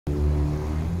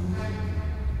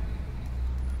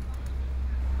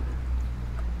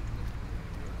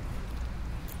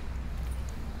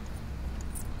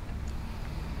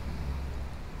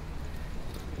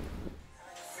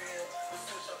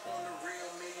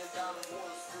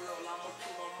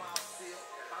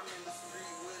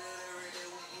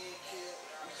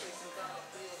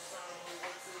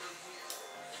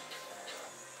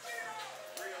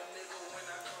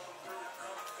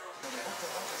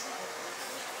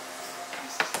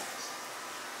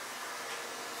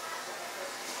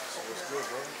What's good,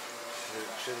 bro?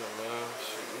 Chilling, man.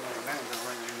 Shit, you know, man, been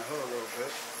running in the hood a little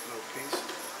bit. A little piece.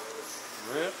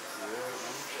 Real? Yeah,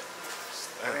 man.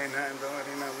 That ain't nothing, though. It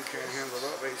ain't nothing we can't handle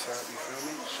up ASAP, you feel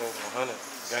me? So 100.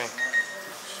 Gang.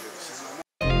 Shit,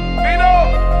 Lito!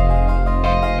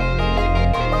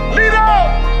 Lito!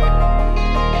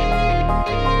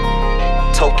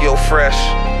 Tokyo Fresh.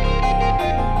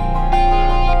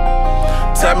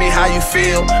 Tell me how you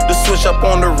feel. The switch up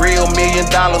on the real. $1 million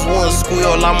wouldn't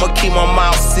squeal. I'ma keep my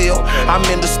mouth sealed. I'm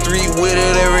in the street with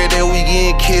it every day. We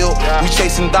getting killed. We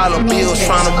chasing dollar bills,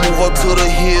 trying to move up to the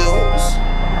hills.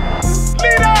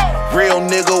 Real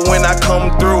nigga when I come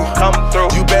through.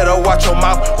 You better watch your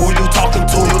mouth. Who you talking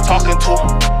to?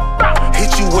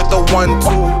 Hit you with the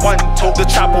 1-2. The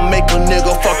chopper make a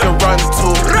nigga fucking run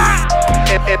to.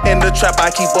 In the trap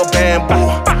I keep a bamboo.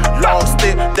 Long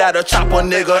stick that'll chop a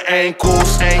nigga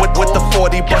ankles. With the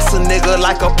 40 bust a nigga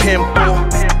like a pimple.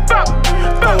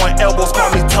 Throwing elbows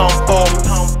call me Tumbo.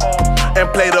 And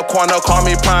play the corner call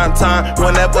me prime time.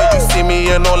 Whenever you see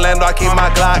me in Orlando I keep my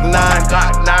Glock 9.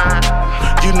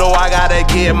 You know I gotta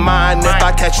get mine. If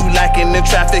I catch you lacking in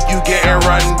traffic, you getting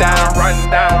run down.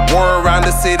 War around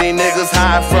the city, niggas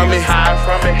hide from me.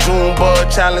 Junebug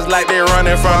challenge like they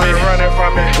running from me.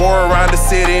 War around the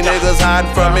city, niggas hiding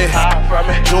from me.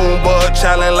 Junebug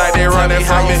challenge like they running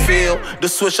from me. How you feel? The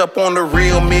switch up on the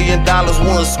real. $1 million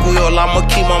wouldn't squeal. I'ma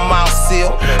keep my mouth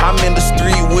sealed. I'm in the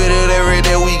street with it every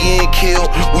day. We getting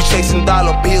killed. We chasing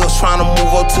dollar bills, trying to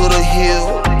move up to the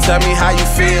hill. Tell me how you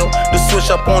feel. The switch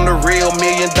up on the real. $1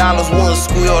 million wouldn't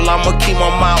squeal. I'ma keep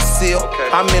my mouth sealed.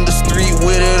 I'm in the street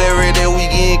with it every day. We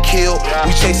getting killed.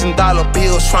 We chasing dollar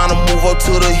bills, trying to move up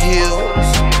to the hills.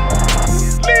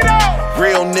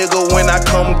 Real nigga when I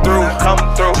come through.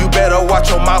 You better watch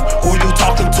your mouth. Who you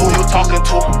talking to?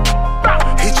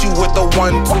 Hit you with the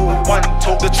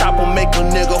 1-2. The chopper make a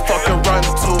nigga fucking run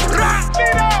to.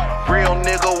 Real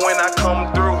nigga when I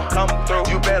come through.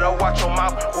 You better watch your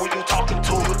mouth. Who you talking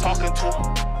to?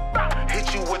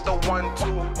 Hit you with the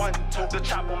 1-2. The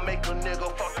chopper make a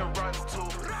nigga fucking run to.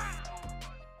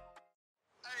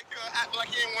 Hey, girl, act like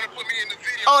you didn't want to put me in the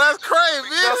video. Oh, that's crazy,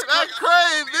 man. That's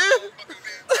crazy.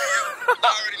 I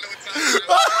already know what time it is.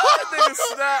 That nigga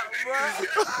snap, bro.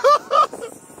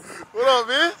 What up,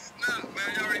 man? Snap, man.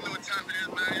 Y'all already know what time it is,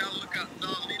 man. Y'all look out,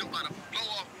 dog. Lito about to blow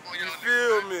off on y'all.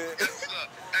 Feel me? Yes, sir.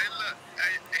 Hey, look.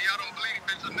 Hey, y'all don't believe,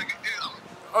 bitch. A nigga is.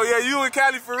 Oh, yeah, you in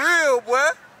Cali for real, boy.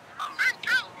 I'm in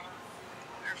Cali.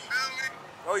 You feel me?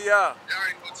 Oh, yeah. Y'all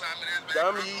already know what time it is, man.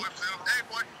 Dummy. Hey,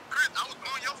 boy. Chris, I was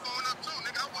blowing your phone up, too,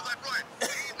 nigga. I was like, boy,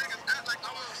 these niggas act like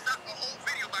I was gonna stop the whole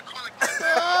video by calling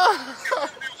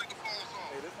music the phone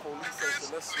song. Hey, this police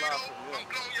station, let's slide from here. I'm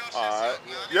blowing y'all shit All right. up,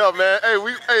 man. Yo, man.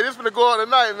 Hey, this finna go on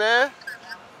tonight, man.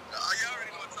 Y'all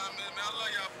already know what time it is, man. I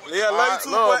love y'all, boys. Yeah, love you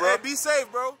too, love, boy. bro. Hey, be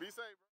safe, bro. Be safe.